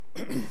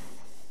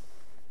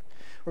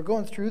We're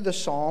going through the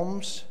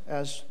Psalms,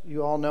 as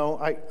you all know.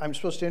 I'm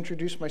supposed to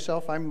introduce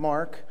myself. I'm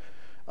Mark.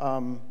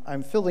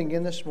 I'm filling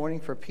in this morning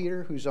for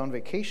Peter, who's on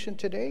vacation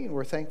today, and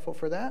we're thankful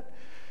for that.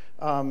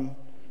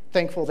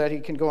 Thankful that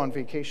he can go on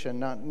vacation,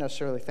 not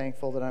necessarily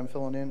thankful that I'm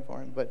filling in for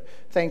him, but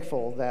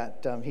thankful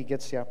that he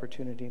gets the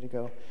opportunity to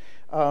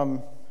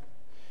go.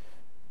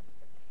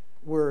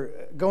 We're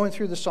going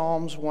through the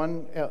Psalms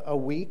one a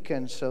week,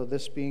 and so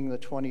this being the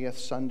 20th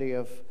Sunday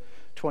of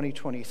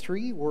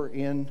 2023, we're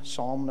in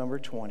Psalm number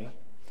 20.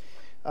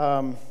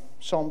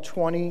 Psalm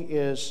 20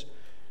 is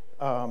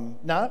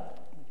not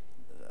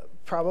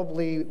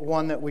probably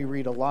one that we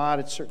read a lot.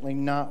 It's certainly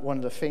not one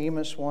of the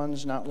famous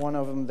ones, not one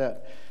of them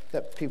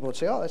that people would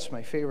say, oh, that's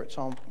my favorite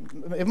psalm.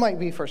 It might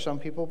be for some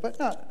people, but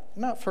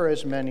not for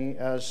as many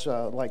as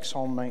like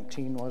Psalm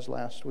 19 was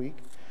last week.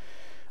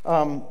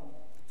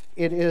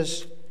 It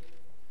is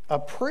a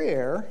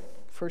prayer,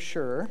 for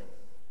sure,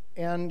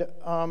 and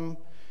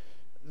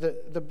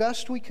the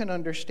best we can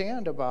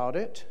understand about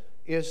it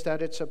is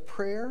that it's a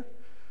prayer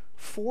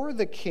for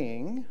the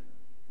king,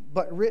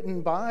 but written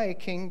by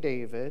King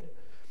David,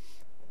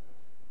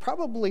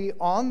 probably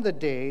on the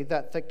day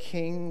that the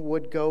king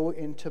would go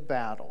into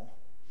battle.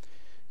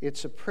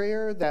 It's a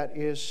prayer that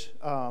is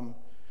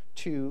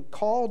to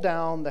call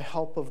down the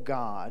help of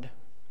God.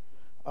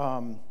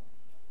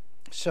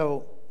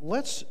 So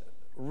let's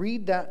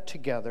read that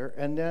together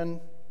and then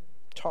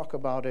talk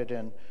about it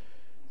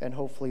and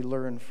hopefully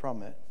learn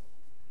from it.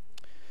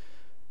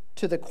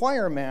 To the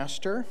choir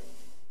master,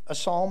 a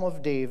psalm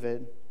of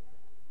David.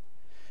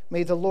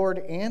 May the Lord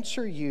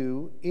answer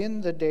you in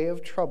the day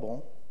of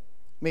trouble.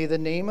 May the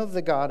name of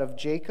the God of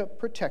Jacob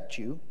protect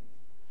you.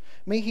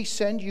 May he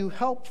send you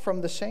help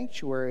from the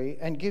sanctuary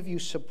and give you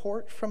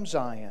support from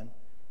Zion.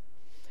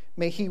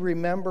 May he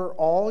remember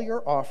all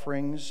your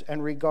offerings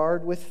and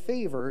regard with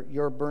favor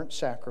your burnt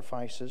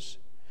sacrifices.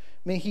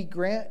 May he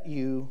grant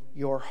you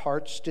your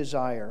heart's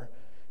desire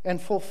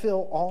and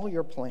fulfill all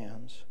your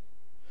plans.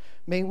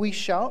 May we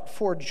shout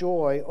for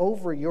joy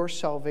over your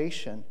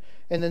salvation,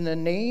 and in the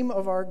name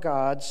of our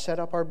God set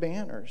up our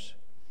banners.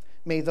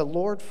 May the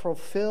Lord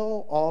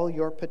fulfill all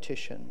your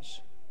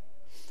petitions.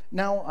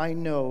 Now I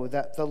know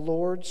that the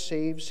Lord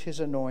saves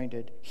his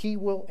anointed. He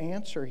will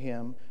answer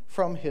him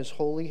from his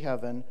holy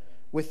heaven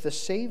with the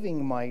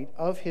saving might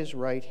of his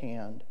right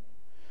hand.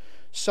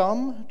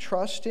 Some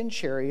trust in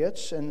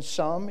chariots and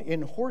some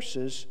in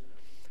horses,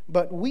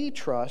 but we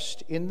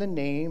trust in the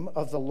name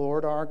of the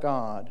Lord our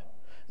God.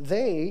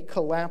 They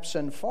collapse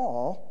and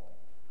fall,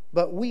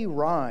 but we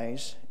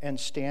rise and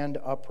stand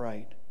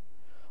upright.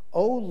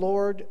 O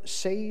Lord,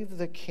 save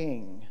the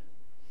King.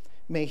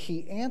 May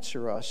he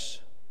answer us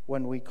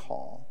when we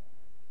call.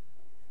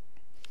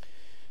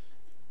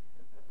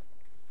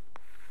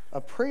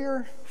 A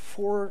prayer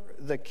for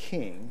the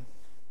king.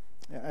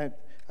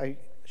 I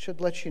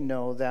should let you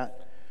know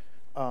that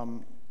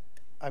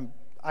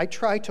I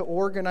try to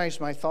organize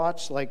my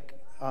thoughts like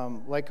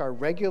our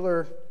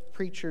regular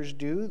preachers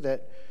do,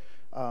 that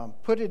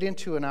put it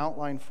into an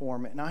outline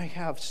form, and I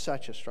have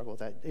such a struggle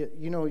with that.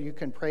 You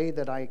can pray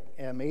that I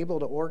am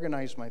able to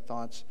organize my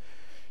thoughts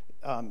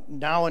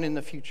now and in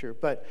the future,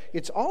 but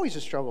it's always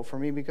a struggle for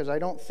me because I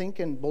don't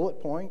think in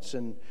bullet points,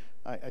 and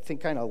I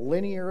think kind of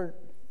linear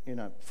in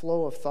a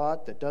flow of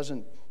thought that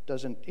doesn't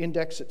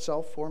index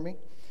itself for me.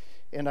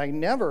 And I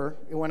never,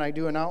 when I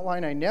do an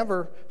outline, I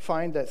never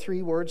find that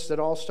three words that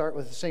all start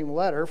with the same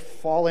letter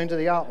fall into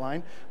the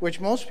outline, which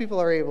most people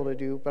are able to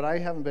do, but I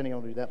haven't been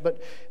able to do that.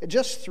 But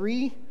just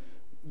three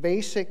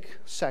basic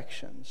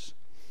sections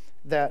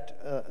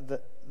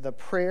that the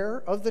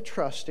prayer of the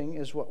trusting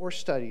is what we're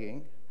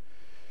studying,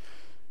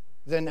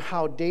 then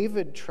how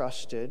David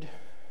trusted,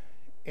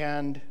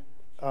 and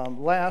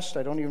last,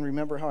 I don't even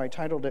remember how I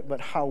titled it, but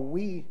how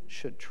we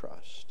should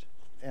trust.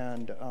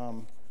 And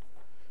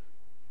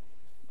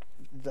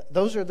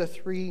those are the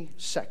three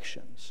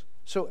sections.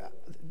 So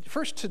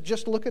first, to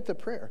just look at the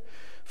prayer.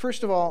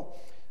 First of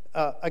all,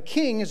 a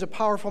king is a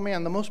powerful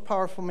man, the most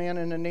powerful man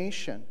in a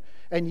nation.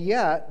 And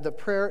yet, the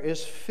prayer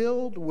is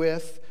filled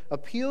with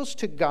appeals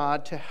to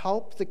God to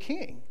help the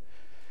king,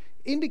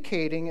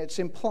 indicating, it's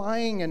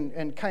implying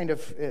and kind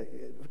of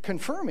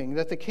confirming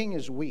that the king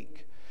is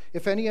weak.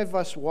 If any of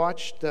us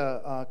watched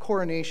the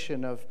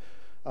coronation of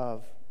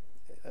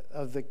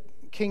the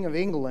King of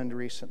England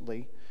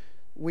recently,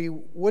 we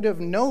would have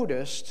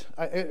noticed,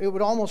 it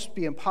would almost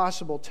be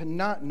impossible to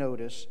not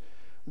notice,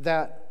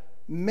 that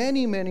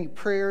many, many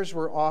prayers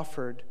were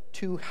offered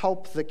to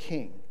help the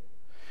king.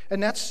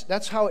 And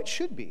that's how it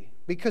should be,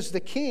 because the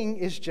king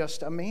is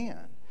just a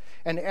man.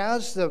 And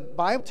as the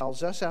Bible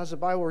tells us, as the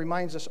Bible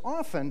reminds us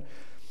often,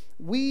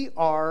 we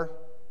are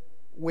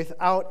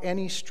without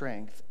any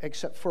strength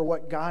except for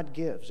what God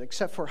gives,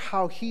 except for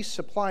how he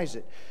supplies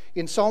it.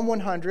 In Psalm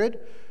 100,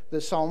 the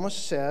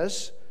psalmist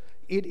says,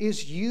 "It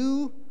is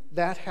you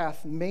that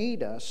hath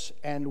made us,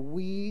 and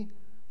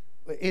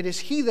it is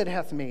he that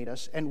hath made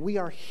us, and we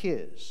are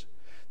his,"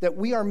 that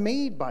we are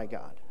made by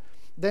God.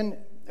 Then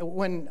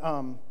when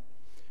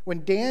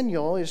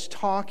Daniel is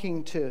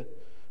talking to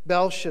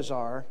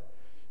Belshazzar,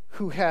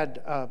 who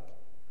had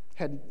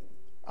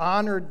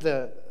honored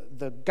the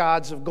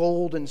gods of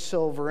gold and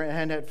silver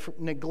and had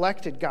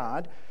neglected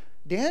God,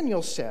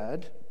 Daniel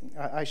said,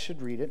 I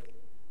should read it.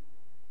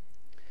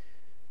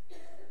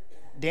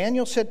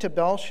 Daniel said to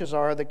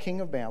Belshazzar, the king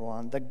of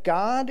Babylon, "The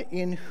God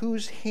in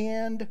whose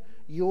hand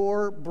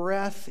your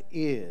breath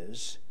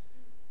is,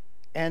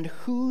 and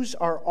whose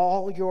are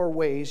all your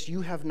ways,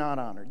 you have not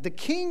honored." The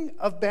king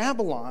of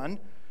Babylon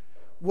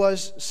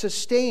was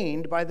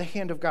sustained by the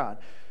hand of God.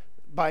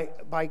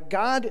 By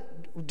God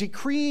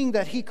decreeing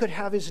that he could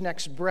have his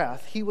next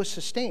breath, he was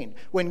sustained.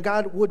 When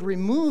God would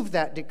remove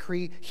that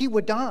decree, he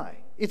would die.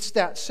 It's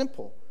that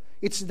simple.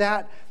 It's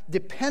that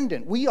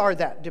dependent. We are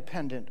that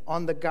dependent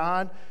on the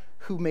God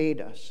who made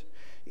us.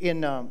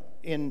 In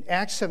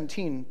Acts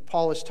 17,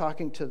 Paul is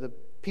talking to the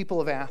people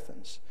of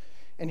Athens,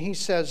 and he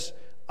says,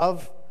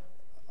 of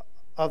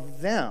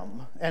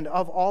them and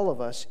of all of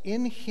us,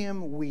 in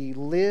him we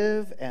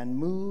live and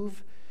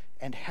move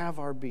and have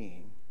our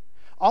being.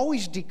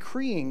 Always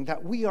decreeing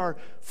that we are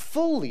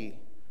fully,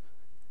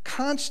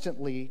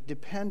 constantly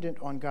dependent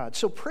on God.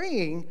 So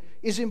praying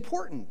is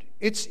important.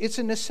 It's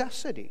a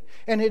necessity.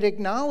 And it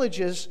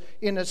acknowledges,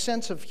 in a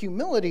sense of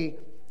humility,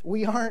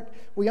 we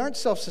aren't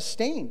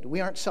self-sustained.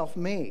 We aren't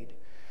self-made.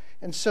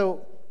 And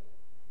so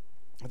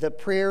the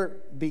prayer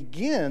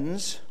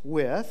begins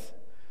with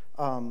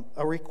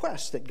a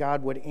request that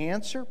God would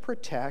answer,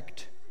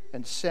 protect,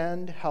 and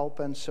send help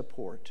and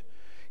support.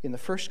 In the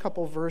first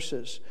couple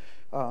verses,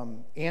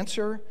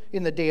 answer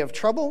in the day of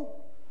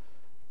trouble,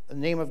 in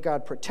the name of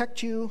God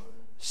protect you,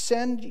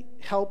 send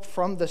help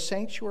from the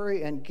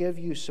sanctuary, and give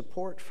you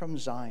support from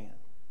Zion.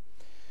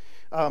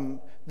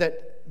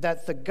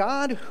 That the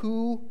God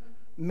who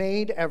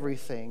made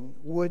everything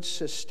would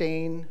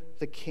sustain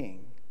the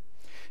king.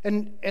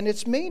 And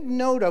it's made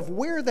note of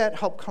where that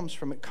help comes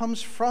from. It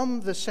comes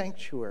from the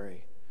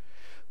sanctuary,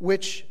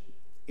 which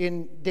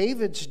in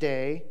David's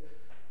day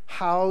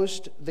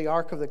housed the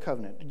Ark of the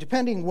Covenant.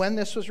 Depending when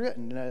this was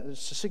written,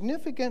 it's a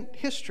significant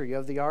history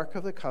of the Ark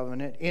of the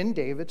Covenant in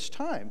David's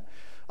time.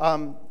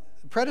 The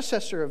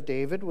predecessor of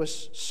David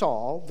was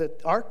Saul. The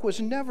Ark was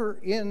never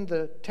in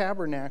the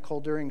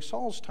tabernacle during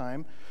Saul's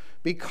time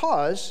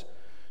because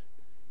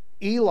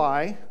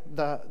Eli,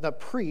 the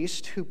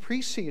priest who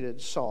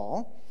preceded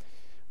Saul,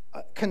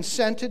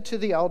 consented to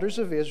the elders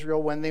of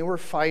Israel when they were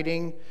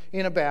fighting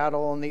in a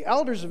battle. And the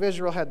elders of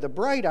Israel had the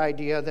bright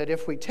idea that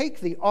if we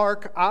take the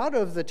ark out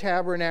of the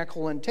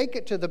tabernacle and take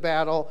it to the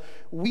battle,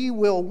 we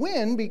will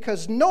win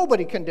because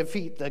nobody can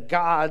defeat the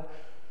God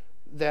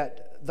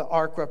that the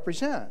ark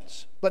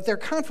represents. But their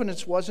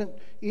confidence wasn't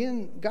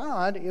in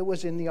God, it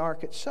was in the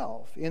ark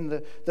itself, in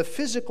the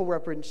physical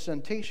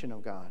representation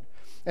of God.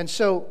 And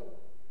so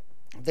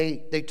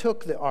they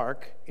took the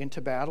ark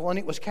into battle, and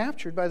it was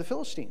captured by the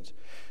Philistines.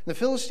 The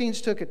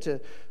Philistines took it to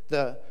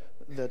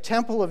the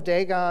temple of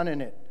Dagon,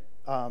 and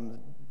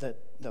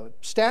the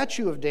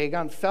statue of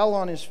Dagon fell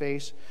on his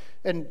face.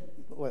 And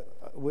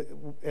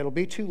it'll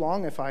be too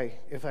long if I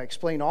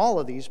explain all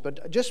of these, but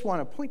I just want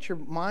to point your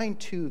mind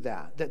to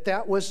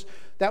that was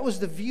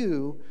the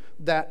view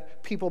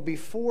that people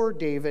before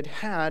David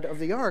had of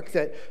the ark,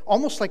 that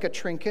almost like a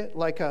trinket,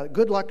 like a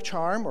good luck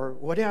charm or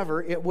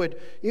whatever, it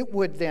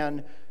would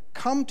then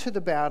come to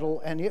the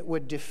battle and it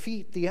would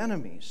defeat the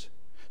enemies.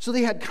 So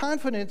they had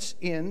confidence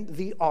in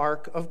the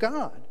ark of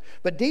God.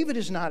 But David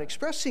is not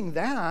expressing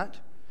that.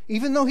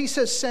 Even though he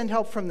says send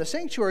help from the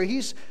sanctuary,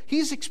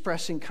 he's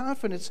expressing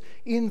confidence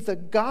in the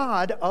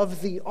God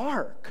of the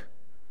ark.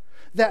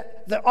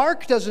 That the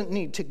ark doesn't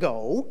need to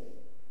go.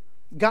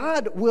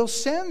 God will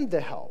send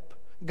the help.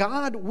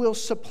 God will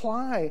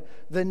supply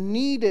the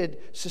needed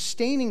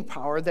sustaining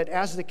power that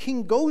as the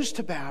king goes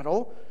to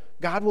battle,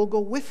 God will go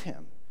with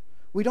him.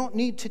 We don't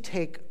need to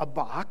take a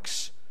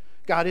box.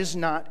 God is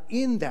not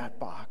in that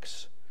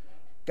box.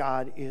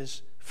 God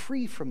is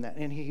free from that,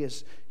 and he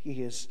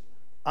is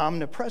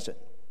omnipresent.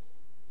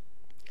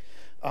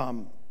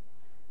 The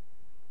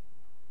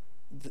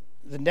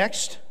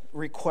next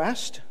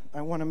request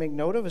I want to make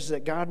note of is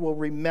that God will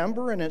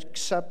remember and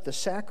accept the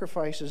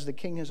sacrifices the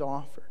king has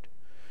offered.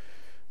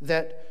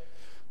 That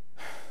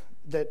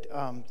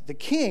the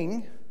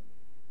king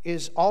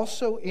is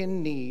also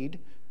in need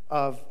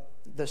of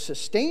the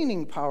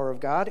sustaining power of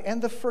God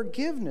and the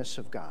forgiveness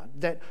of God.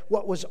 That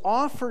what was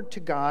offered to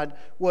God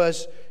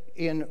was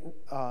in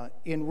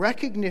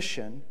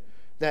recognition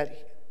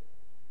that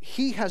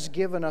he has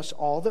given us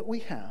all that we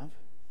have,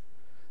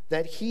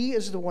 that he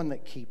is the one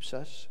that keeps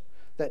us,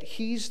 that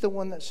he's the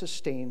one that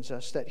sustains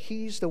us, that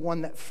he's the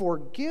one that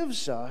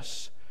forgives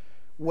us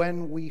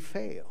when we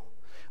fail.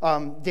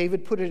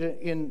 David put it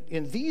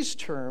in these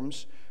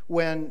terms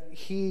when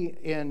he,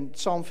 in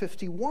Psalm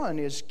 51,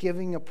 is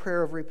giving a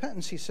prayer of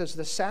repentance. He says,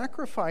 "The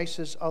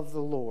sacrifices of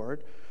the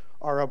Lord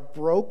are a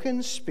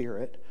broken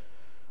spirit,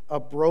 a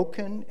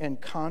broken and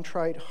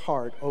contrite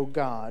heart, O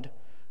God,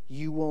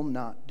 you will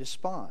not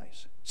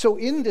despise." So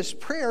in this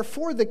prayer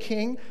for the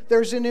king,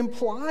 there's an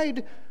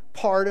implied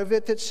part of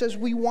it that says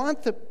we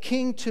want the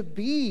king to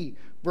be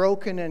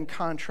broken and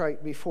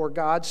contrite before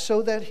God,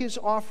 so that his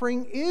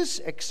offering is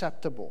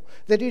acceptable,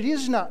 that it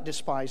is not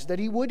despised, that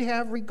he would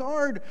have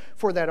regard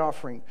for that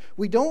offering.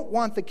 We don't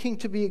want the king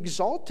to be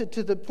exalted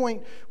to the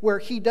point where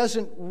he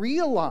doesn't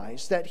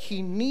realize that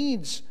he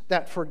needs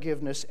that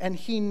forgiveness and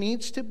he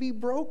needs to be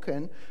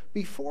broken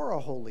before a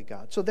holy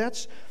God. So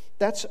that's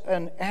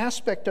an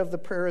aspect of the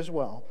prayer as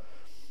well,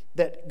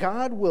 that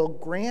God will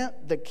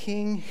grant the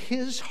king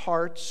his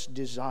heart's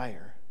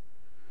desire.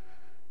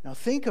 Now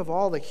think of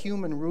all the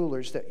human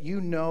rulers that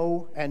you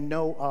know and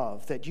know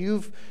of, that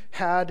you've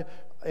had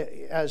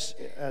as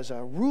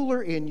a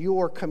ruler in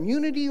your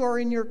community or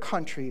in your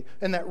country,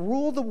 and that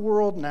rule the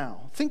world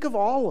now. Think of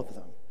all of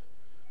them.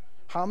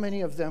 How many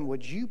of them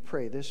would you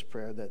pray this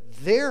prayer that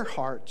their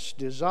heart's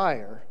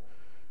desire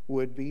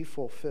would be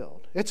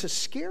fulfilled? It's a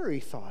scary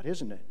thought,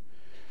 isn't it?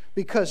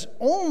 Because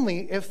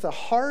only if the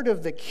heart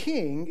of the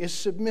king is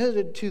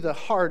submitted to the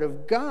heart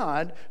of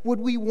God would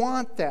we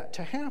want that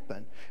to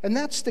happen. And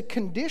that's the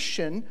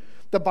condition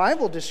the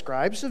Bible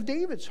describes of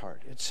David's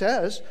heart. It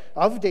says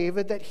of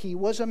David that he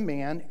was a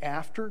man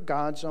after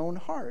God's own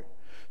heart.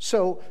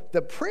 So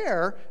the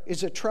prayer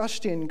is a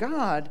trust in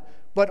God,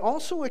 but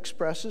also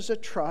expresses a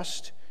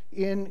trust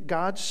in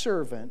God's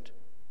servant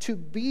to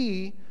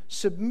be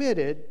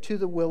submitted to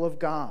the will of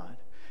God.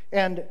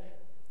 And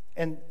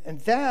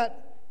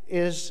that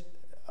is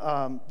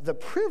the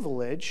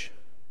privilege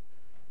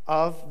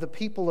of the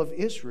people of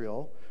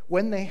Israel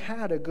when they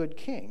had a good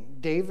king.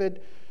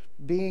 David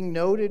being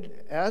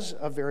noted as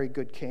a very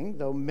good king,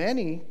 though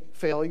many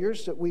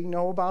failures that we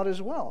know about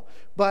as well.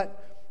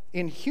 But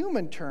in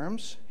human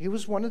terms, he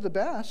was one of the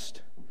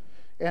best.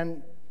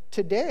 And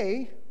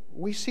today,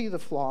 we see the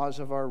flaws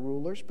of our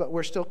rulers, but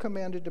we're still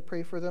commanded to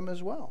pray for them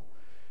as well.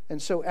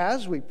 And so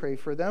as we pray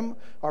for them,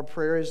 our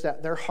prayer is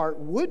that their heart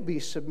would be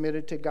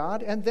submitted to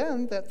God, and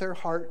then that their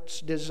heart's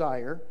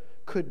desire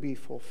could be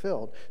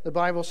fulfilled. The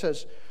Bible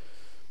says,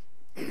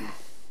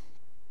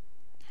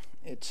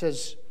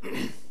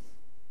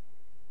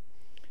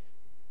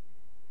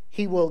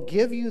 He will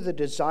give you the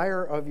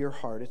desire of your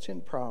heart. It's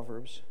in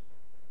Proverbs.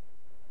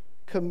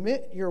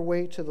 Commit your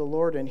way to the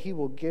Lord, and he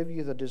will give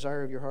you the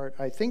desire of your heart.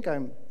 I think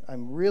I'm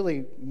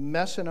really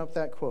messing up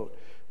that quote.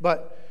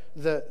 But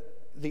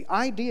the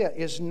idea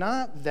is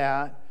not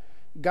that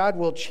God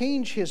will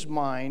change his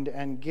mind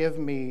and give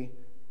me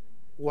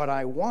what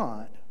I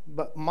want,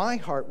 but my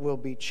heart will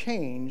be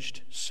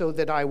changed so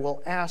that I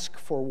will ask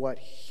for what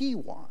he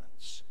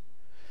wants.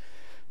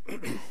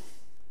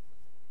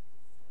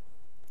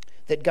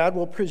 That God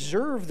will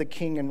preserve the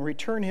king and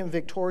return him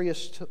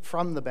victorious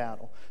from the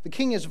battle. The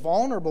king is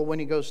vulnerable when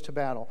he goes to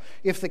battle.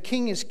 If the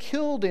king is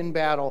killed in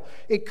battle,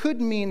 it could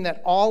mean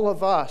that all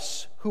of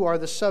us who are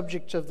the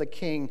subjects of the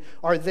king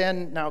are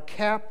then now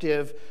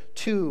captive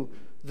to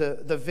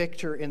the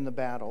victor in the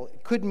battle.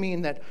 It could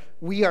mean that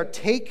we are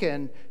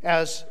taken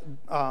as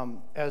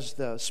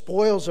the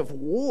spoils of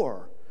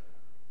war.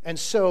 And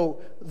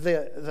so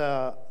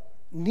the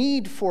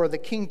need for the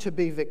king to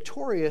be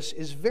victorious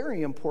is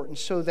very important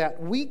so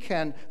that we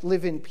can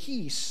live in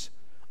peace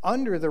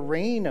under the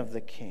reign of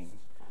the king.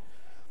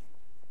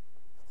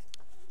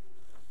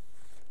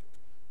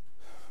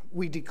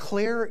 We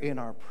declare in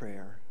our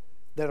prayer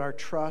that our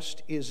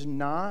trust is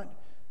not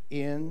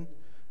in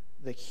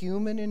the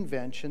human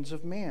inventions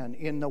of man,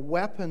 in the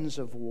weapons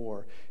of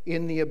war,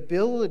 in the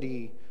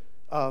ability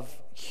of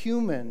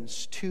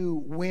humans to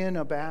win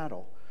a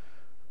battle.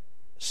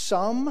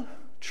 Some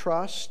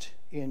trust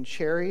in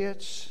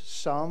chariots,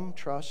 some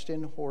trust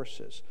in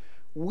horses.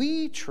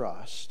 We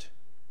trust,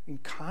 in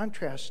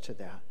contrast to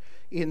that,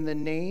 in the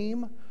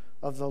name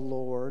of the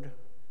Lord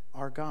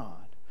our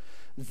God.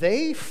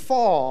 They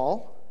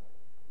fall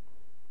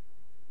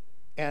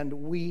and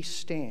we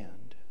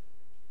stand.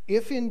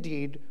 If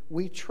indeed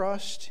we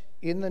trust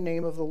in the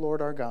name of the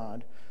Lord our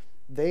God,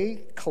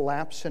 they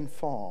collapse and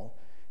fall,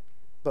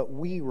 but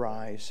we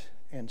rise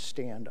and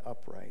stand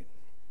upright.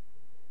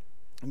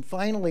 And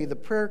finally, the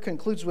prayer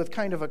concludes with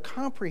kind of a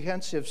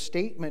comprehensive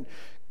statement,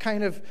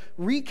 kind of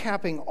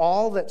recapping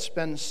all that's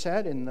been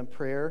said in the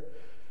prayer.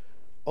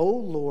 O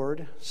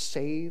Lord,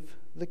 save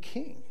the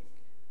king.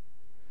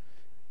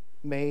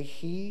 May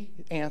he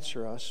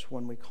answer us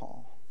when we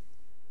call.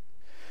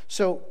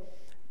 So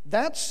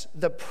that's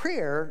the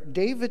prayer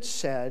David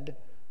said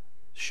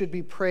should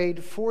be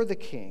prayed for the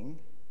king,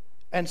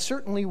 and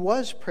certainly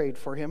was prayed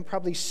for him,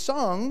 probably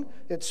sung.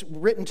 It's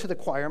written to the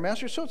choir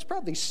master, so it's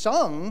probably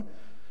sung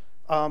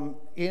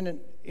in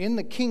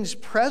the king's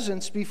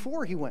presence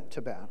before he went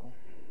to battle.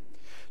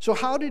 So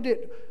how did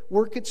it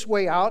work its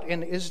way out,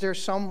 and is there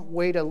some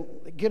way to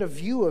get a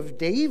view of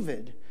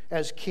David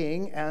as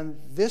king and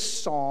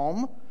this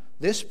psalm,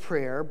 this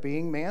prayer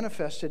being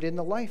manifested in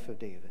the life of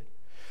David?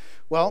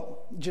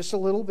 Well, just a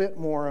little bit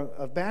more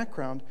of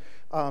background.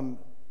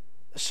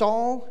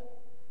 Saul,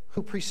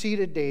 who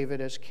preceded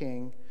David as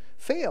king,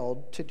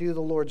 failed to do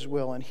the Lord's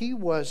will, and he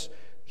was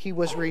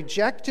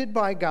rejected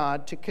by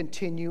God to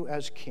continue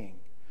as king.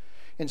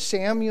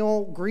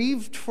 Samuel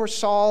grieved for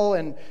Saul,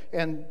 and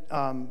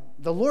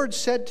the Lord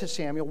said to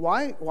Samuel,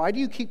 why do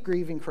you keep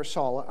grieving for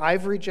Saul?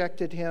 I've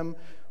rejected him.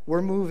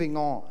 We're moving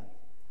on.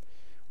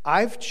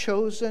 I've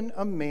chosen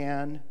a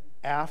man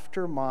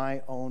after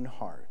my own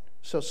heart.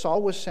 So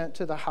Saul was sent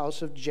to the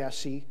house of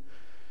Jesse,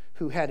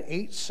 who had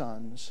 8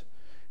 sons,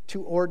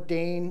 to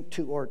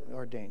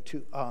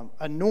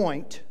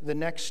anoint the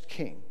next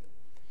king.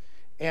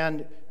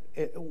 And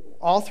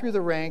all through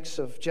the ranks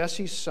of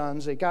Jesse's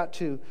sons, they got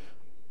to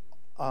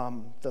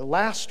the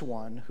last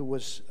one who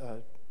was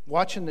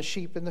watching the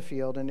sheep in the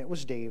field, and it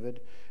was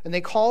David. And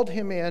they called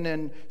him in,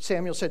 and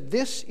Samuel said,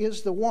 "This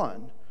is the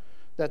one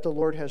that the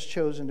Lord has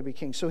chosen to be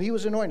king." So he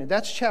was anointed.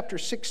 That's chapter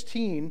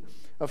 16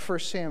 of 1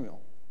 Samuel.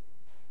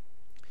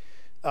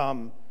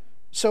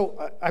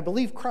 So I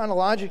believe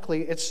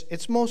chronologically,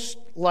 it's most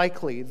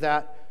likely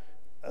that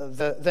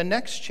the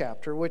next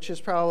chapter, which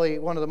is probably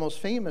one of the most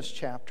famous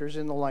chapters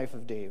in the life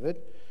of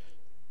David,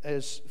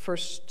 is 1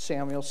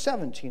 Samuel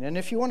 17. And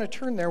if you want to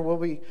turn there, we'll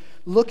be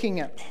looking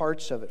at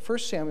parts of it. 1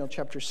 Samuel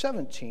chapter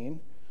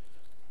 17.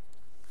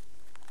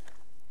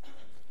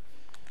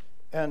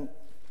 And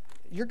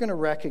you're going to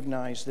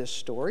recognize this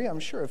story. I'm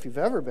sure if you've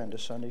ever been to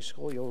Sunday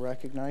school, you'll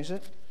recognize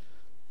it.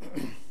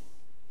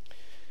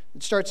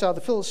 It starts out,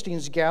 the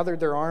Philistines gathered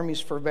their armies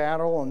for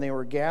battle, and they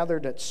were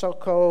gathered at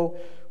Socoh,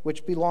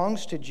 which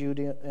belongs to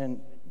Judah,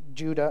 and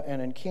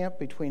encamped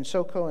between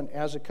Socoh and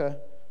Azekah.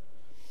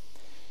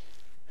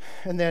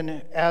 And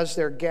then as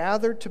they're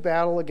gathered to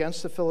battle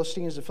against the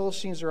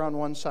Philistines are on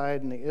one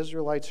side and the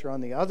Israelites are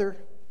on the other.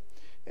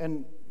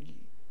 And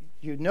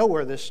you know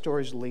where this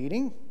story's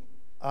leading,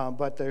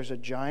 but there's a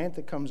giant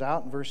that comes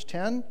out in verse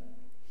 10.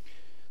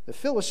 The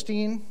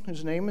Philistine,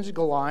 whose name is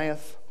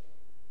Goliath,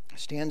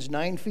 stands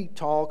 9 feet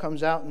tall,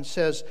 comes out and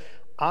says,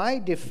 "I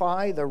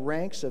defy the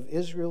ranks of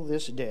Israel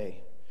this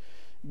day.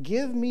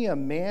 Give me a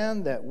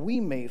man that we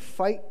may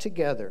fight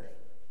together."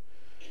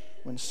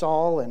 When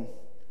Saul and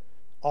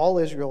all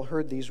Israel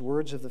heard these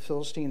words of the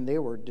Philistine, they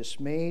were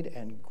dismayed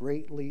and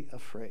greatly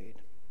afraid.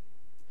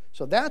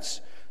 So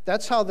that's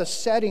how the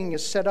setting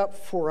is set up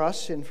for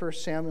us in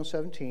 1 Samuel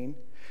 17.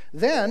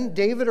 Then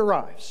David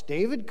arrives.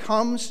 David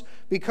comes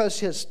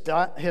because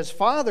his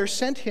father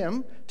sent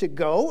him to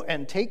go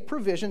and take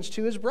provisions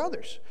to his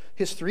brothers.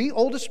 His 3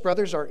 oldest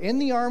brothers are in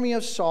the army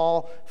of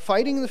Saul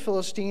fighting the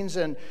Philistines,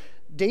 and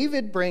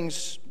David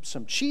brings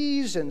some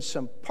cheese and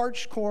some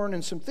parched corn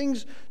and some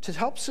things to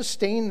help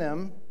sustain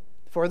them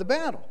for the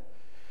battle.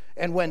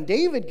 And when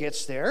David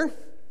gets there,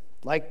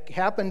 like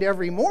happened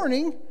every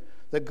morning,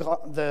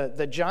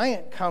 the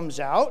giant comes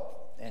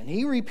out and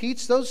he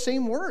repeats those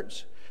same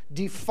words,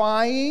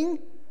 defying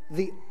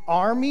the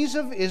armies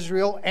of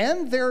Israel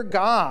and their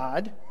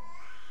God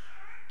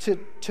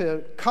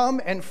to come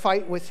and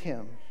fight with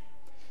him.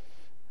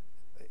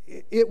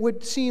 It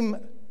would seem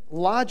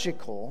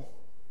logical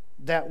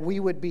that we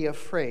would be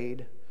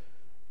afraid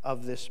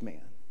of this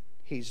man.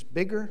 He's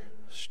bigger,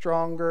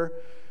 stronger,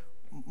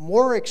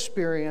 more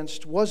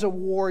experienced, was a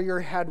warrior,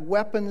 had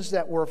weapons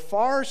that were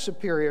far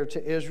superior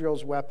to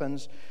Israel's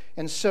weapons.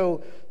 And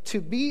so to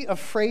be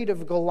afraid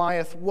of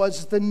Goliath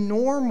was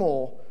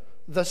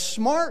the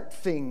smart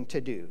thing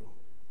to do.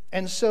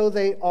 And so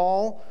they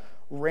all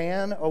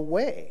ran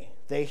away.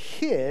 They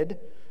hid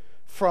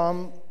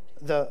from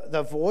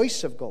the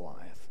voice of Goliath.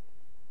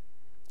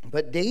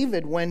 But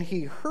David, when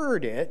he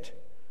heard it,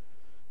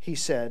 he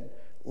said,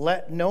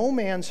 "Let no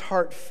man's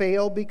heart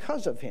fail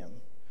because of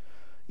him.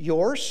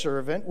 Your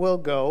servant will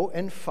go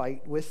and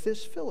fight with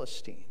this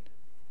Philistine."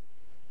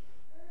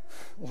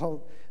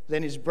 Well,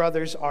 then his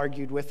brothers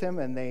argued with him,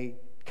 and they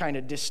kind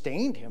of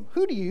disdained him.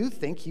 "Who do you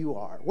think you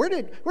are? Where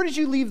did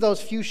you leave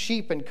those few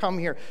sheep and come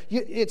here?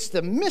 It's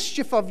the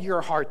mischief of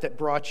your heart that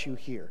brought you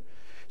here."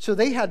 So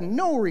they had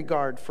no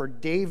regard for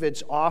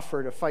David's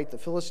offer to fight the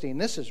Philistine.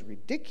 This is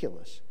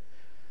ridiculous.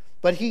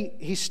 But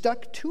he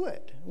stuck to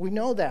it. We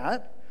know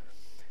that.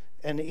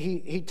 And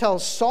he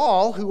tells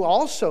Saul, who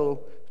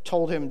also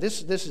told him,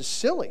 this is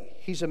silly.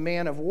 He's a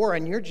man of war,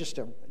 and you're just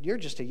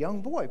a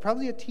young boy,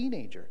 probably a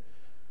teenager.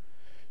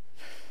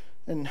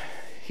 And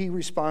he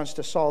responds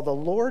to Saul, "The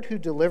Lord who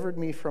delivered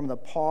me from the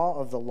paw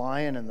of the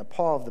lion and the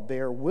paw of the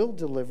bear will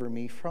deliver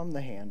me from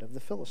the hand of the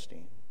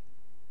Philistine."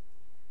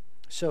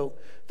 So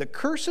the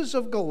curses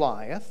of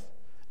Goliath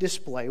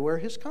display where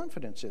his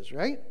confidence is,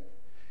 right?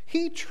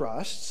 He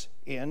trusts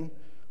in,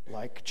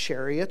 like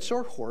chariots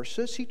or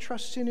horses, he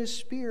trusts in his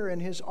spear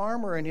and his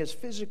armor and his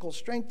physical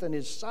strength and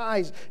his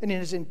size and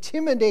his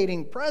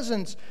intimidating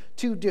presence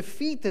to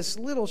defeat this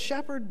little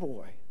shepherd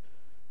boy.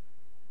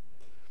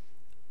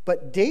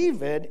 But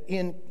David,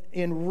 in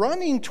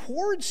running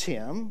towards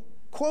him,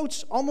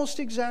 quotes almost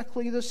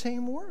exactly the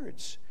same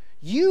words.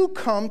 "You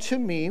come to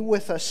me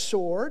with a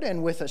sword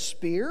and with a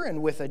spear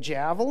and with a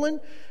javelin,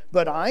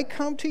 but I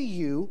come to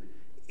you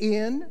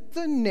in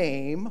the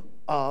name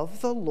of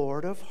the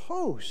Lord of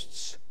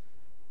hosts,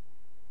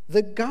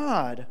 the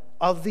God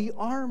of the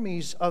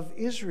armies of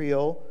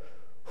Israel,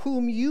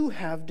 whom you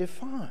have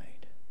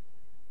defied."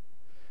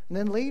 And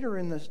then later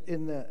in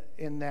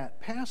that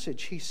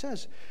passage, he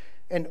says,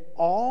 and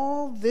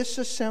all this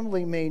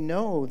assembly may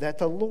know that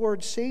the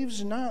Lord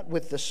saves not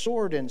with the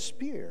sword and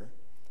spear,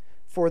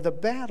 for the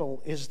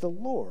battle is the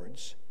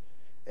Lord's,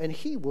 and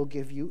he will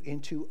give you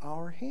into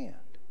our hand.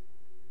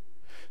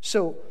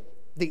 So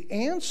the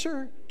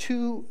answer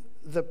to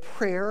the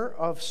prayer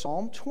of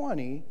Psalm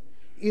 20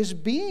 is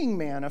being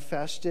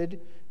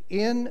manifested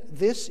in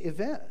this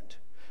event.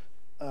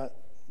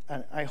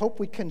 And I hope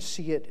we can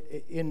see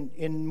it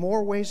in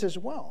more ways as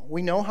well.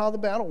 We know how the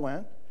battle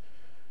went.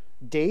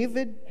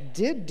 David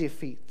did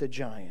defeat the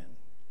giant.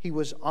 He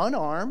was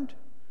unarmed,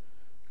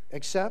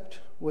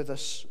 except with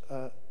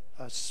a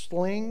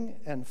sling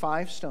and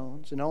 5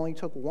 stones, and only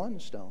took 1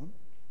 stone.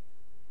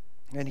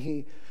 And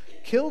he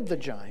killed the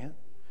giant,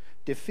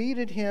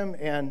 defeated him,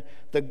 and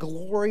the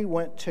glory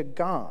went to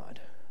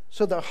God.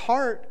 So the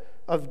heart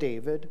of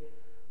David,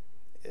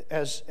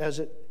 as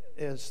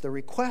the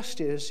request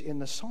is in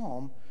the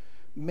psalm,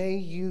 may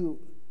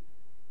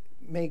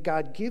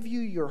God give you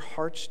your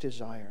heart's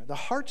desire. The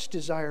heart's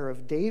desire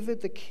of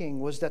David the king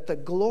was that the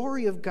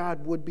glory of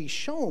God would be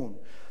shown,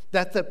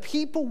 that the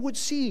people would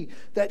see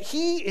that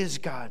he is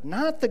God,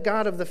 not the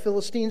God of the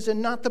Philistines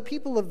and not the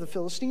people of the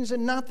Philistines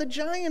and not the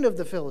giant of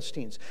the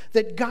Philistines,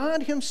 that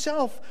God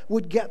himself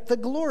would get the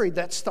glory.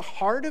 That's the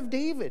heart of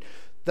David.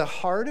 The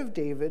heart of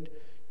David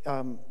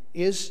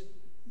is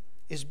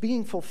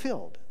being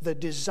fulfilled. The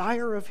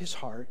desire of his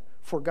heart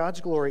for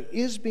God's glory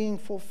is being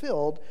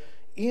fulfilled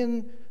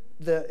in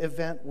the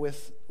event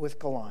with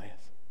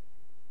Goliath.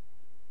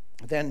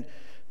 Then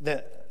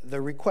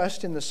the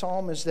request in the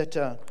psalm is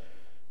that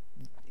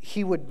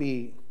he would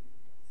be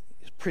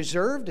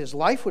preserved, his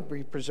life would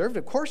be preserved.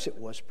 Of course it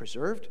was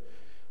preserved.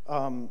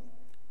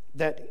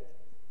 That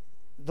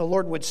the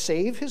Lord would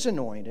save his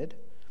anointed,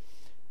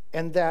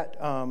 and that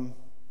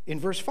in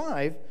verse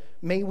 5,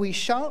 may we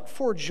shout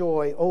for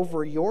joy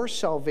over your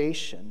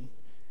salvation,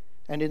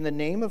 and in the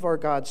name of our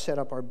God set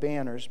up our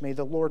banners. May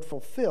the Lord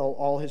fulfill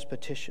all his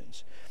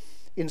petitions.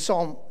 In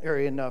 1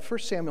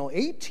 Samuel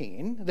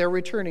 18, they're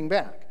returning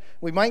back.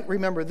 We might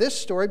remember this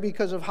story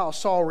because of how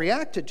Saul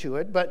reacted to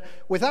it, but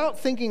without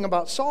thinking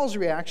about Saul's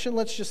reaction,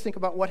 let's just think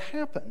about what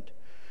happened.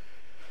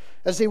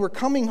 As they were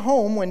coming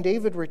home, when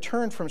David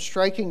returned from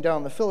striking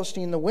down the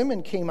Philistine, the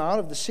women came out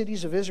of the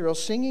cities of Israel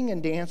singing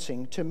and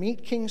dancing to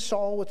meet King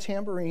Saul with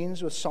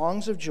tambourines, with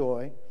songs of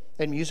joy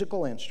and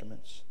musical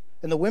instruments.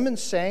 And the women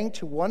sang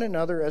to one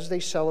another as they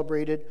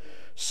celebrated,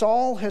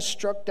 Saul has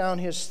struck down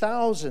his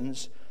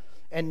thousands,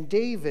 and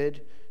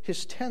David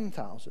his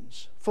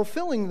 10,000s,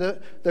 fulfilling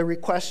the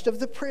request of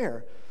the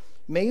prayer.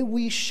 May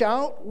we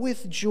shout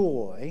with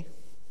joy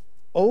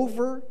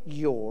over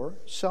your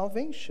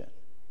salvation,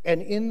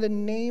 and in the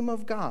name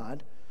of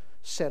God,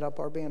 set up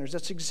our banners.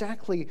 That's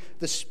exactly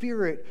the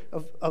spirit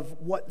of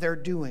what they're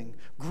doing.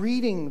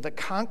 Greeting the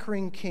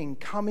conquering king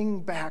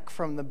coming back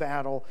from the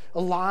battle,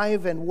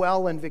 alive and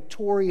well and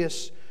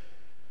victorious,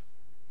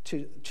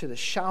 to the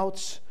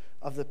shouts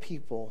of the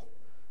people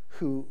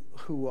who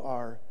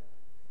are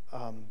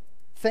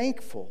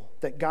thankful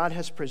that God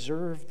has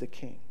preserved the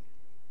king.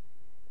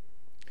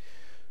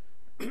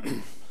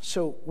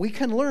 So we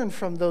can learn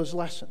from those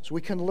lessons.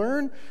 We can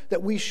learn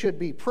that we should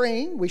be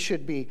praying, we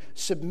should be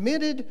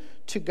submitted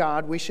to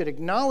God, we should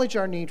acknowledge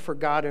our need for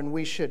God, and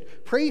we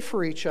should pray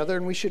for each other,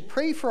 and we should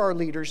pray for our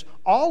leaders.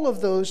 All of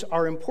those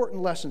are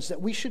important lessons,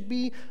 that we should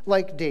be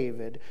like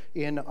David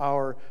in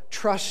our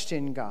trust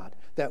in God,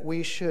 that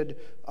we should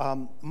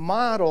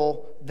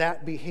model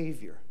that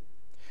behavior.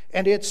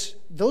 And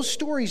those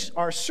stories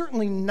are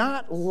certainly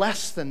not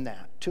less than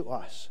that to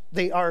us.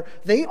 They are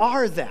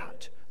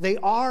that. They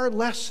are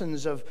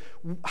lessons of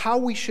how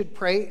we should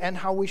pray and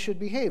how we should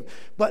behave.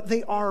 But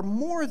they are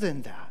more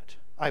than that,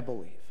 I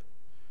believe.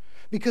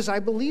 Because I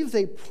believe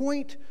they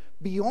point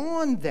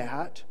beyond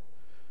that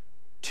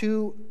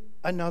to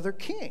another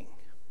king.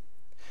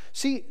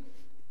 See,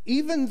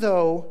 even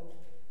though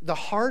the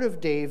heart of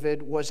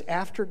David was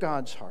after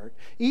God's heart,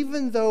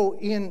 even though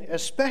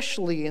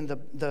especially in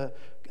the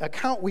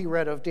account we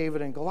read of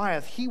David and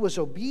Goliath, he was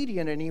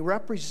obedient and he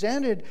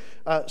represented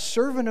a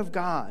servant of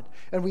God,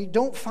 and we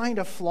don't find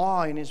a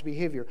flaw in his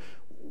behavior.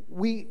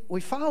 We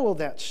follow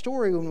that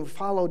story when we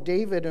follow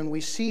David, and we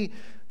see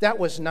that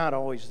was not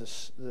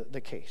always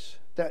the case.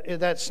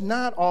 That's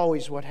not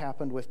always what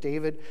happened with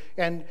David.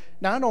 And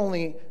not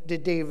only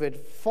did David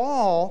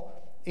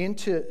fall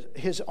into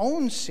his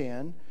own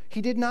sin,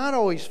 he did not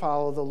always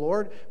follow the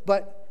Lord,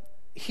 but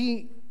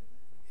he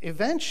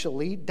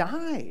eventually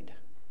died.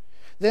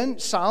 Then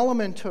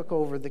Solomon took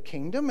over the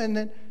kingdom, and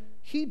then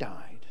he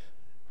died.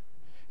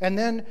 And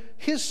then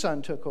his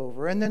son took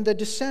over, and then the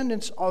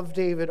descendants of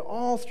David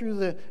all through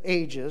the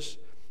ages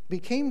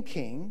became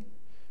king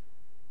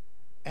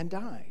and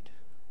died.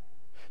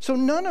 So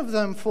none of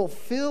them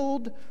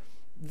fulfilled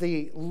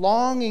the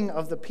longing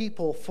of the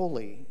people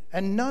fully,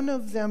 and none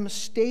of them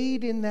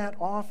stayed in that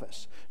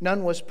office.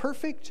 None was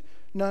perfect,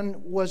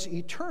 none was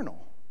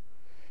eternal.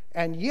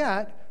 And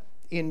yet,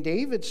 in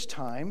David's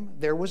time,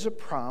 there was a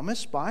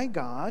promise by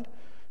God,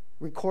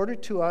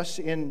 recorded to us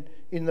in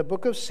the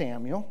book of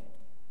Samuel,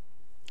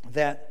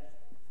 that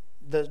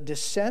the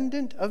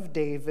descendant of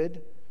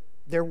David,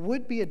 there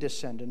would be a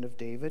descendant of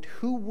David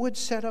who would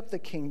set up the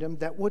kingdom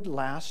that would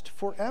last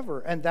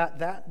forever, and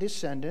that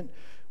descendant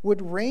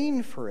would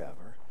reign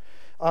forever.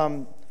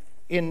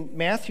 In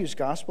Matthew's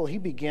gospel, he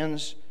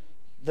begins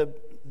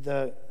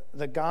the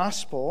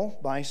gospel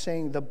by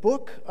saying, the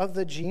book of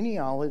the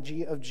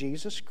genealogy of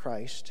Jesus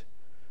Christ,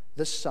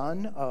 the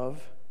son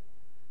of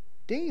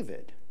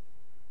David,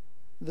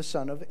 the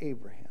son of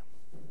Abraham.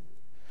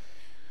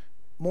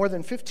 More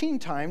than 15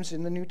 times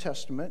in the New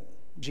Testament,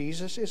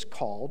 Jesus is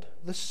called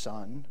the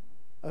son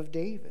of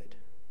David.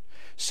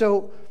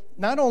 So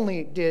not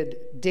only did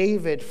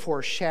David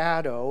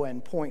foreshadow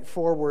and point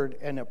forward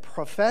in a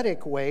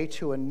prophetic way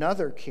to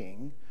another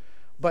king,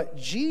 but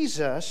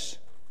Jesus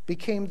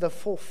became the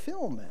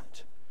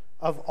fulfillment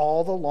of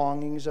all the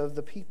longings of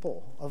the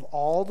people, of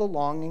all the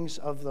longings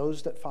of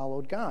those that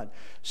followed God.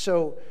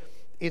 So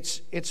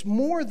it's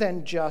more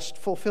than just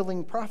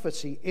fulfilling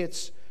prophecy.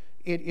 It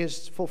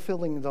is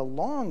fulfilling the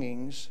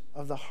longings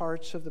of the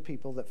hearts of the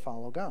people that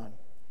follow God.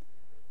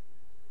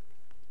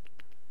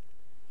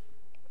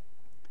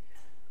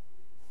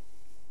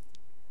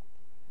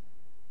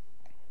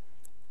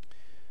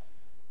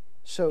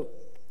 So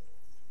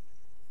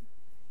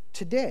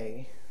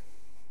today,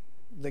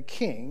 the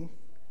King,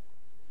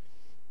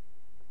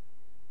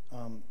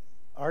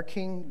 our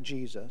King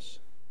Jesus,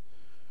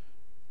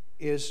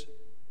 is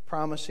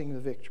promising the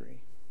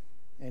victory,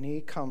 and he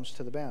comes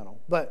to the battle.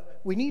 But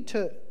we need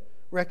to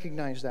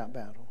recognize that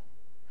battle.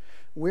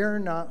 We're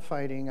not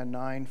fighting a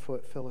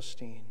 9-foot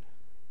Philistine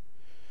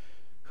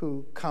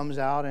who comes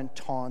out and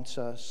taunts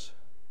us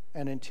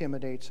and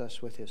intimidates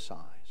us with his size.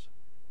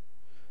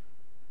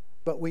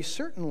 But we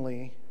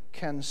certainly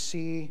can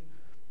see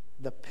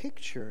the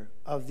picture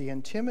of the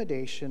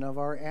intimidation of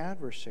our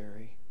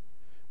adversary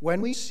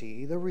when we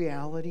see the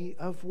reality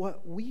of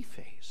what we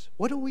face.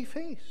 What do we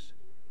face?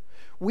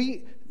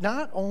 We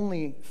not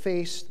only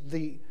face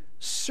the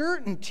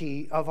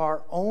certainty of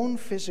our own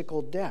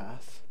physical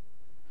death,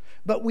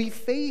 but we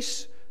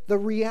face the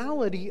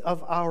reality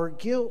of our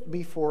guilt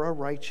before a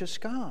righteous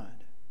God.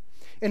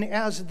 And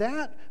as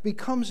that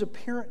becomes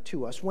apparent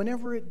to us,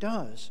 whenever it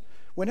does,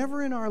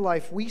 whenever in our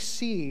life we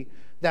see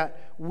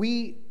that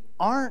we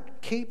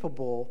aren't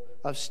capable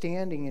of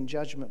standing in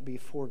judgment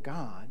before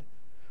God,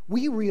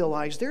 we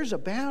realize there's a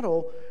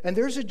battle and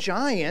there's a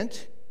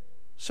giant,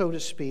 so to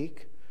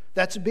speak,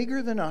 that's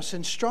bigger than us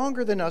and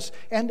stronger than us.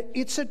 And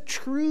it's a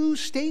true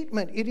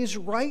statement. It is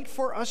right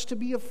for us to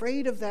be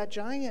afraid of that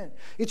giant.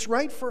 It's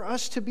right for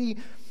us to be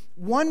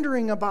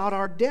wondering about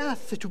our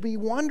death, to be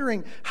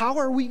wondering, how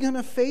are we going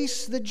to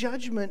face the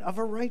judgment of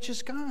a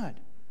righteous God?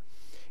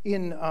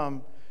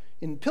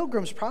 In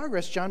Pilgrim's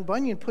Progress, John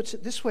Bunyan puts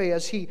it this way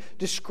as he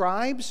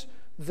describes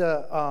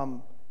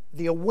the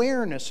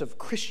awareness of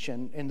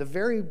Christian in the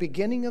very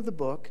beginning of the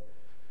book.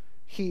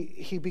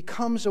 He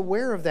becomes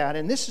aware of that,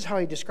 and this is how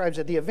he describes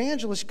it. The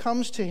evangelist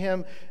comes to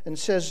him and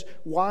says,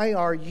 "Why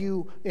are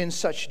you in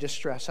such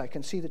distress? I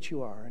can see that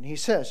you are." And he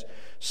says,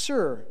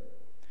 "Sir,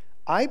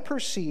 I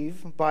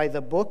perceive by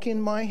the book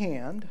in my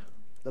hand,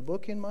 that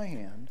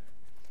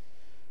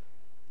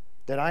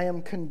I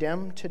am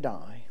condemned to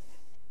die,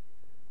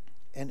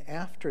 and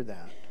after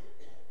that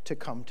to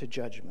come to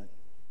judgment.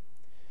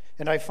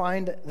 And I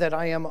find that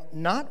I am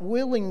not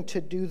willing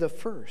to do the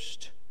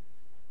first,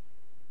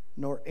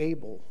 nor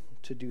able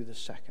to do the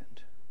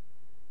second."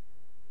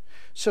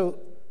 So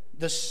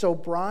the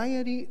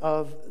sobriety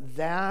of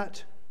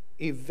that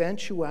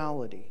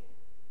eventuality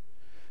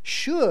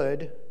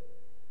should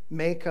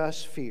make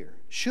us fear,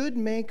 should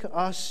make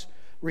us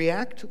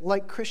react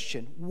like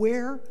Christian.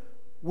 Where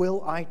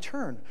will I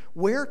turn?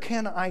 Where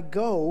can I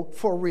go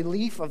for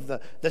relief of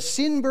the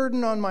sin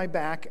burden on my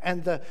back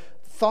and the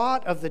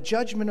thought of the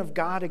judgment of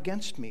God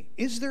against me?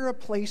 Is there a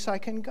place I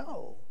can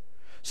go?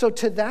 So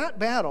to that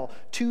battle,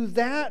 to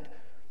that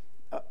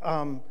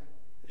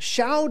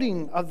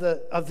shouting of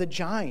the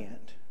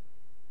giant,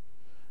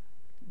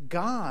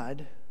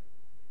 God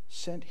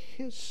sent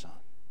his Son.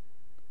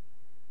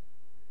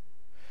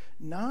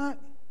 Not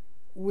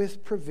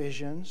with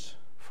provisions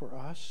for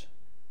us,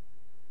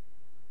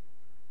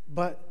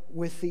 but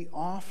with the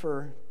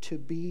offer to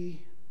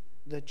be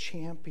the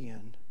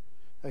champion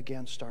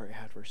against our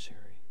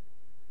adversary.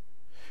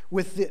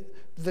 With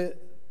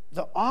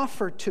the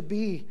offer to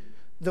be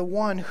the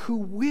one who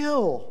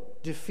will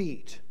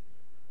defeat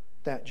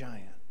that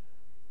giant,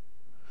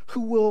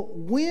 who will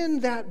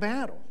win that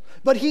battle.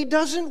 But he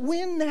doesn't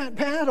win that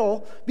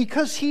battle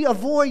because he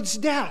avoids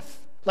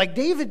death like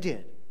David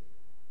did.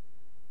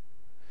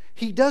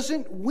 He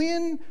doesn't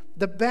win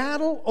the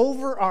battle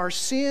over our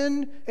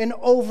sin and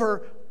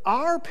over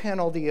our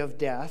penalty of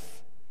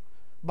death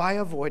by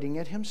avoiding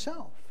it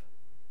himself.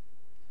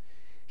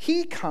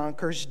 He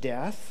conquers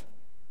death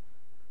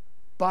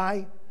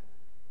by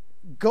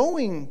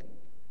going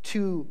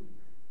to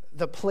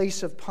the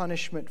place of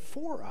punishment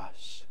for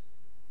us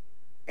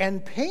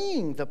and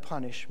paying the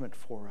punishment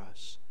for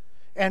us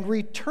and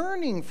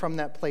returning from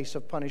that place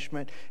of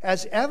punishment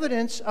as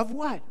evidence of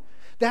what?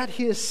 that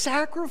his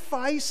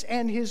sacrifice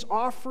and his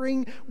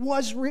offering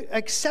was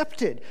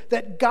accepted,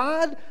 that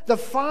God the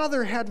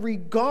Father had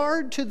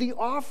regard to the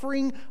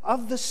offering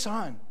of the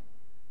Son.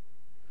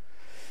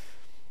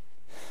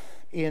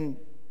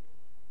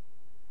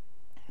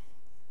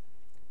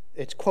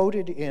 It's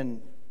quoted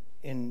in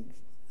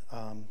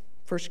 1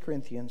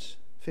 Corinthians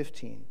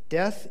 15.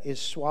 Death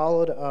is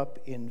swallowed up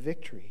in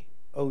victory.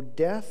 O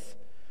death,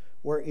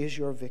 where is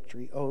your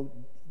victory? O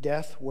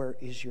death, where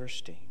is your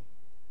sting?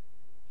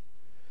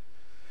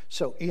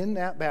 So in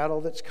that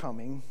battle that's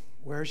coming,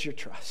 where's your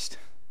trust?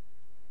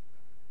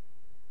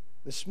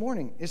 This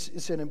morning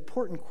is an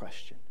important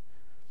question.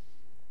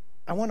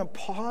 I want to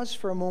pause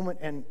for a moment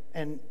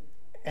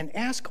and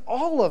ask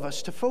all of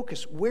us to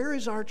focus. Where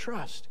is our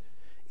trust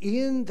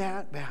in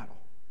that battle?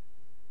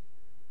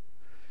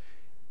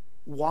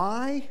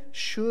 Why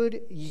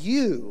should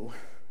you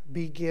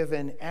be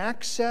given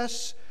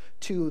access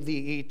to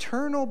the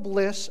eternal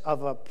bliss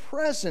of a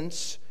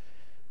presence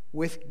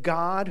with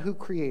God who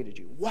created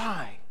you?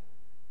 Why?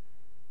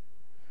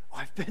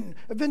 I've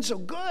been so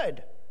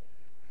good.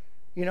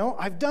 You know,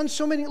 I've done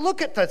so many.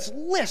 Look at this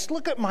list.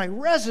 Look at my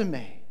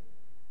resume.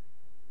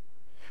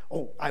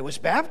 Oh, I was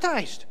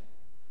baptized.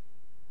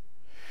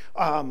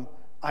 I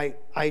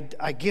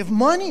give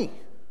money.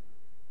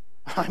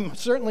 I'm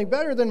certainly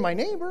better than my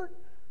neighbor.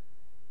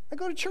 I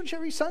go to church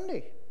every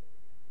Sunday.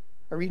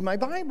 I read my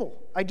Bible.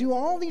 I do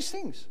all these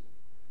things.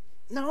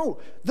 No,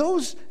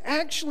 those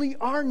actually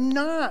are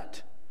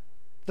not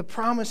the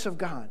promise of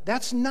God.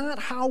 That's not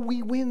how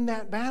we win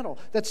that battle.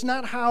 That's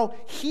not how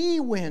He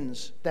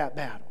wins that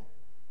battle.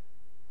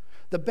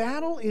 The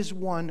battle is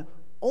won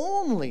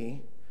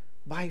only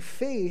by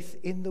faith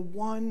in the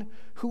one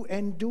who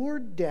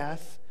endured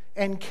death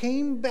and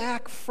came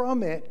back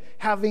from it,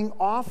 having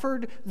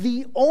offered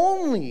the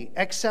only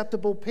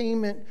acceptable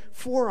payment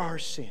for our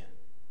sin.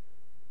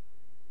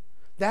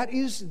 That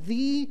is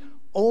the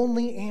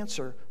only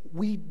answer.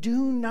 We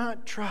do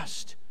not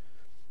trust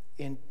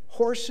in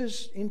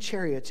horses, in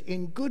chariots,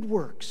 in good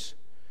works,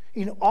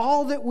 in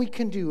all that we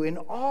can do, in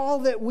all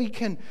that we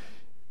can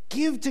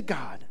give to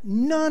God.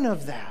 None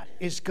of that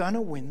is going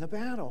to win the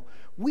battle.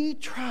 We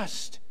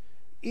trust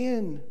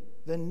in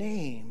the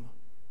name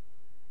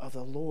of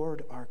the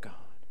Lord our God.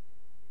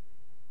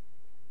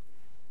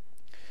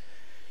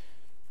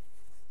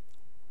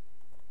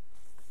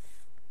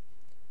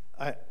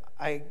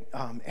 I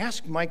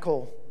asked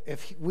Michael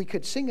if we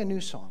could sing a new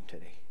song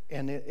today,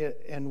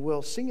 and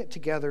we'll sing it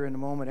together in a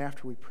moment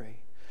after we pray.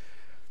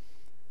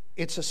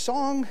 It's a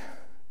song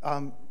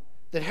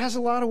that has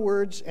a lot of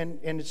words, and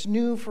it's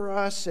new for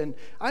us, and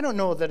I don't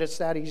know that it's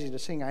that easy to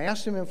sing. I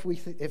asked him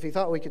if he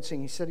thought we could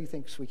sing. He said he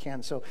thinks we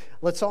can, so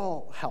let's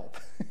all help.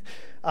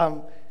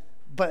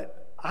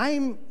 But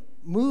I'm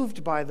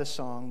moved by the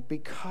song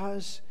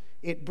because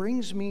it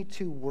brings me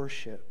to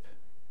worship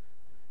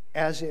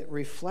as it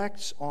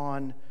reflects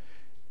on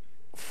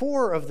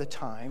 4 of the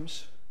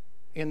times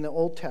in the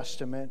Old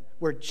Testament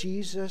where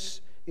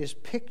Jesus is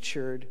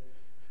pictured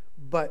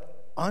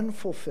but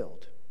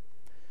unfulfilled.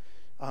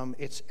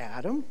 It's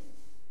Adam,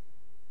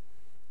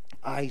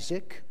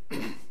 Isaac,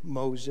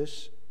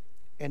 Moses,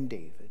 and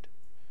David.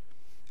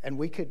 And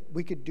we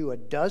could do a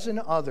dozen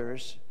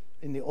others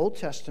in the Old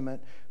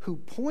Testament who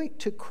point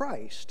to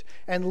Christ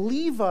and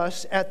leave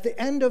us at the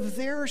end of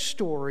their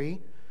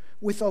story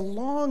with a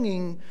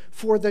longing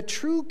for the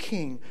true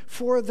King,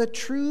 for the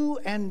true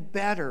and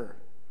better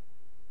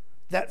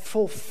that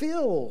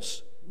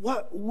fulfills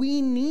what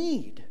we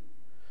need.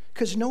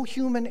 Because no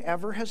human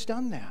ever has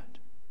done that.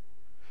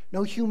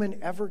 No human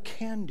ever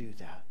can do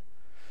that.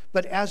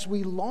 But as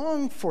we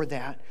long for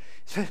that,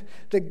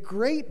 the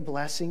great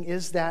blessing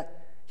is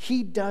that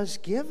He does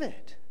give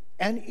it.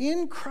 And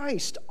in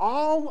Christ,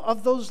 all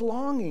of those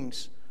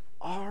longings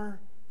are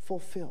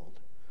fulfilled.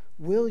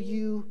 Will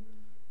you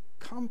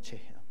come to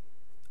Him?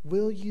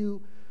 Will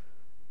you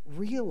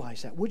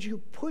realize that? Would you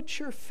put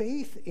your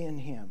faith in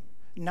Him?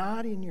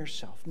 Not in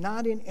yourself,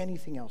 not in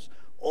anything else.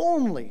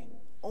 Only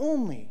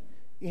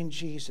in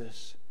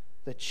Jesus,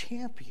 the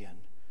champion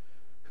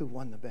who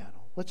won the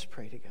battle. Let's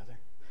pray together.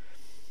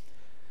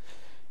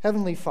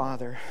 Heavenly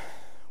Father,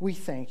 we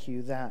thank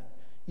You that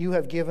You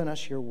have given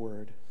us Your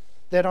word,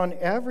 that on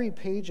every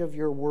page of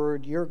Your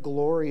word, Your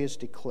glory is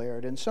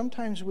declared. And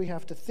sometimes we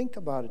have to think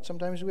about it.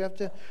 Sometimes we have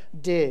to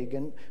dig.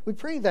 And we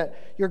pray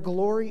that Your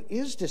glory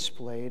is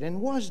displayed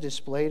and was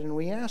displayed. And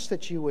we ask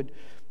that You would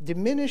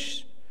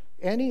diminish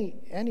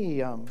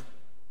any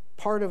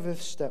part of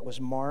us that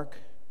was Mark,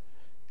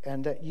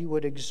 and that You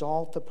would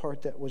exalt the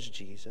part that was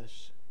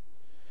Jesus.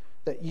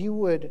 That You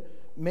would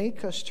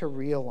make us to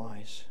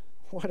realize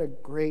what a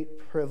great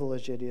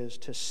privilege it is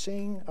to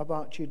sing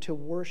about You, to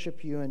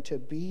worship You, and to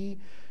be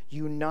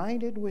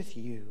united with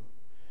You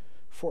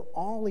for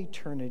all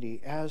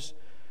eternity as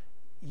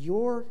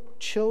Your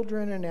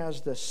children and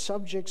as the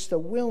subjects, the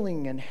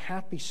willing and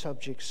happy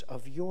subjects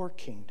of Your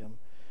kingdom,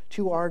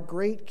 to our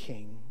great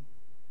King.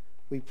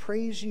 We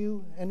praise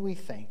You and we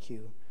thank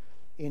You.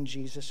 In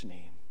Jesus'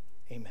 name,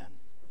 amen.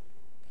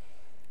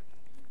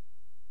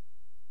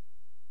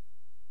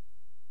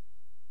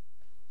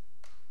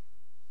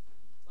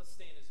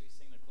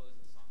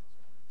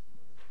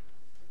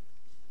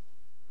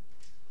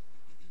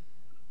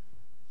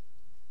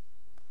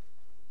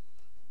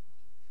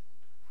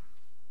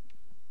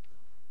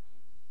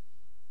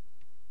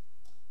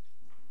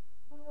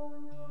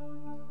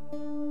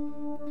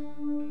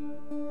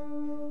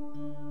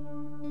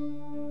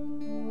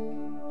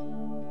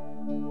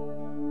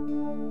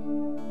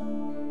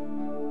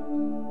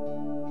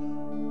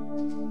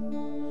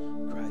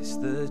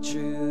 Christ the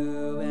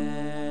true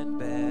and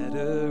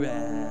better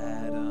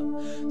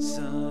Adam,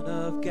 Son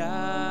of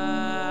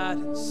God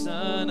and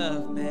Son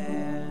of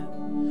Man,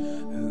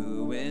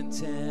 who when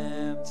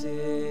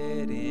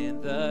tempted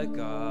in the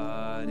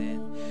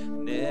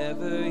garden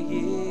never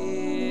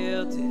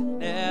yielded,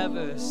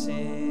 never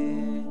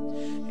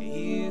sinned.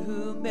 He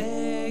who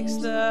makes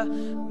the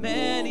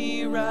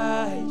many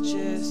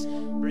righteous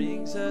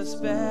brings us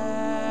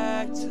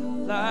back to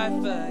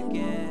life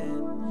again.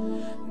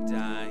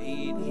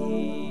 Dying,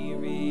 he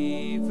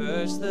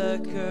reversed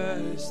the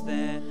curse,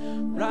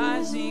 then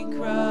rising,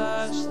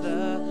 crushed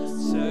the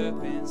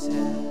serpent's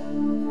head.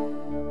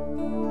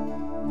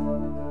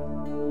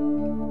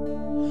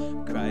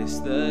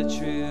 Christ the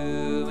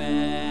true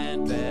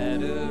and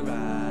better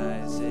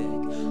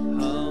Isaac,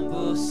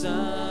 humble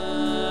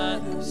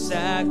son of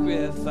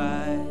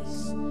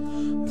sacrifice,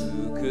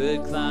 who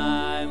could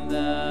climb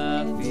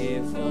the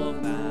fearful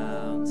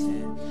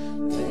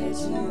mountain, there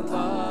to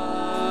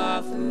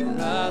offer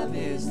up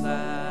his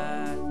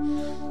life,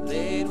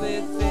 laid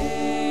with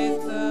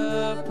faith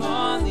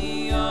upon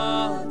the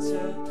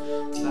altar,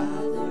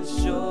 by the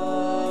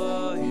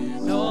joy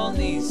his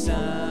only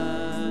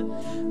Son,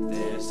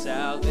 their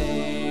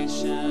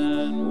salvation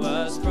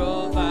was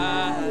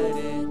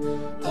provided.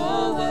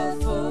 Oh,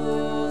 what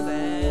full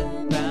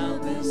and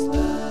boundless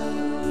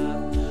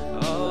love.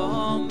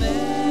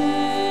 Amen,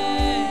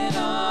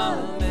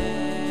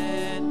 amen,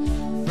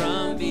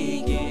 from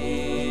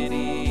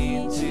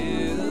beginning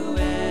to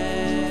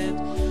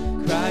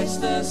end.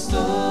 Christ the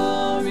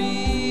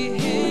story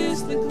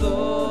is the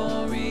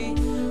glory.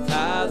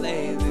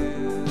 Hallelujah,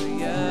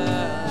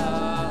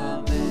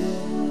 amen.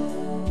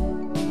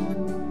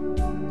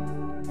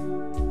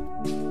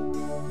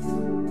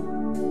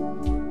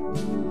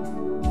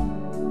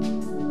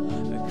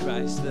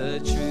 Christ the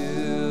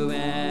true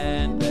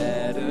and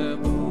better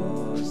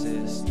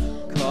Moses,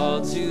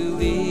 called to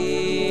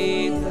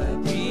lead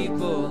the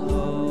people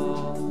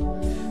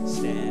home,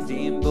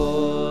 standing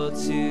bold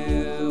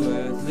to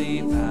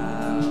earthly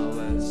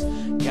powers,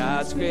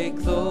 God's great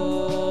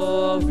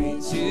glory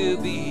to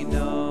be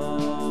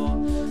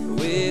known.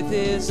 With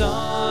his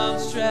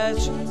arms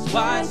stretched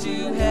wide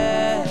to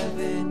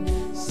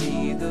heaven,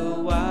 see the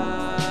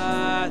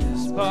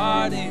waters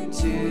part in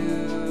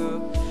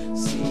two,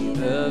 see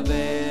the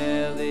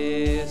veil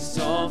is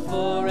torn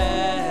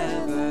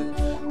forever,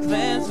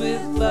 cleansed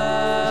with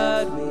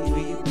blood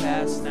we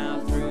pass now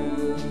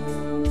through.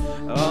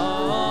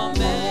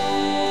 Amen,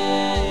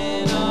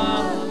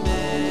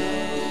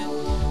 amen,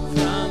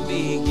 from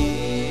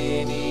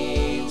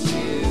beginning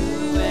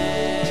to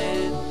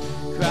end.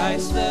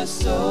 Christ the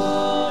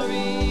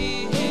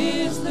story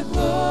is the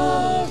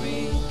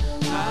glory.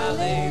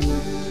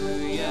 Hallelujah,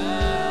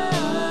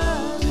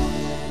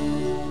 amen.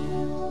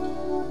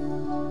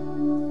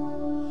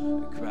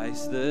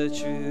 Christ the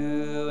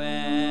true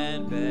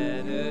and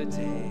better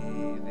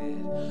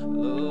David,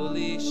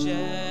 lowly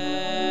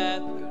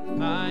shepherd,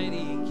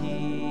 mighty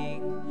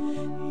king,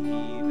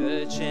 he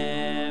the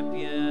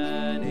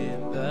champion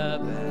in the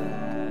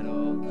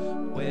battle,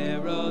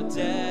 where, O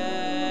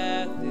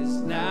death,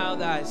 is now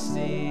thy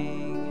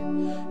sting.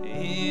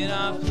 In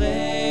our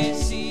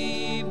place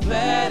he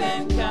bled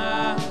and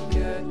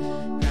conquered,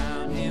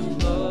 crowned him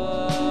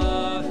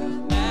Lord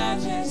of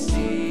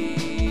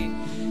majesty.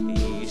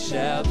 He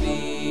shall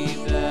be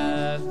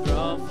the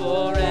throne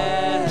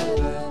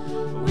forever,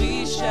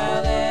 we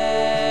shall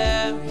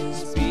ever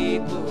his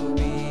people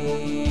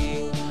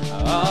be.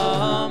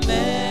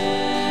 Amen,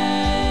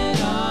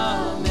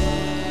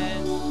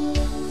 amen,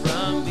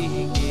 from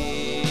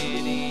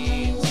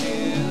beginning to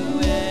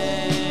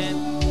end.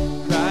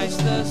 Christ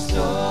the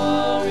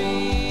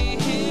story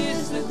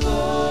is the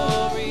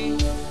glory.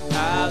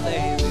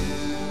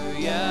 Hallelujah,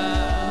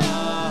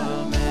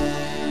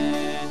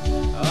 amen,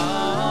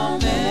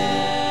 amen,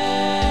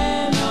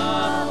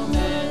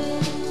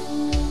 amen,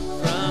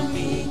 from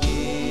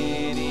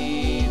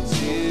beginning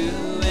to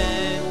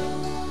end.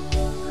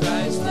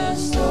 Christ the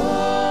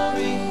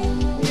story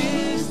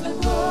is the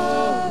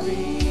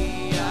glory.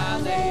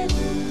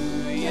 Hallelujah,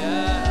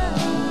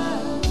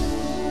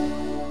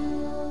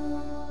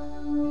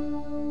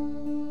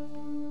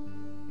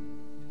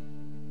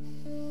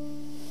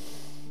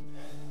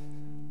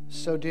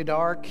 So did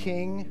our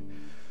King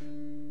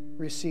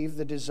receive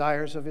the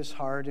desires of his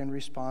heart in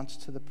response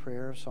to the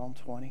prayer of Psalm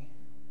 20?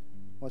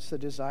 What's the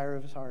desire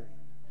of his heart?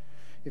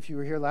 If you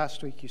were here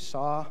last week, you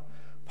saw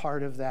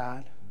part of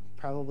that,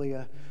 probably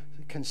a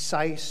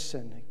concise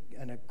and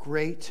a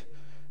great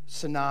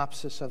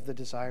synopsis of the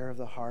desire of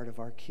the heart of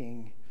our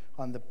King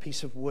on the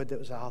piece of wood that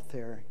was out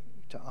there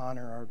to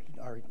honor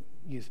our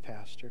youth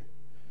pastor.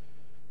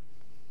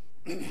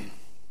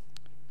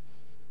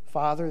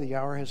 Father, the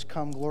hour has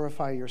come.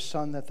 Glorify your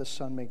Son, that the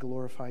Son may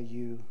glorify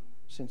you,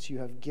 since you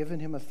have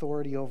given him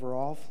authority over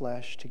all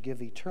flesh to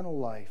give eternal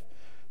life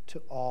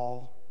to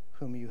all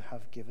whom you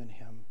have given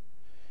him.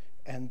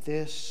 And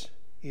this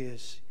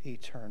is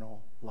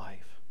eternal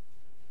life,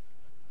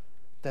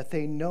 that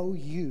they know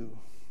you,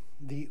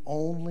 the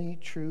only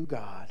true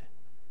God,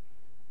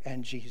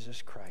 and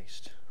Jesus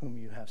Christ, whom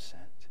you have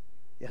sent.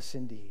 Yes,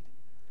 indeed.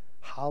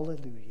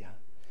 Hallelujah.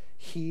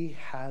 He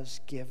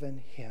has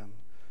given him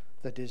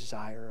the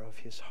desire of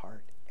his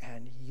heart,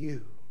 and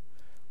you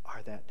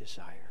are that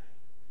desire.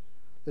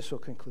 This will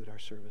conclude our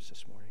service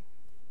this morning.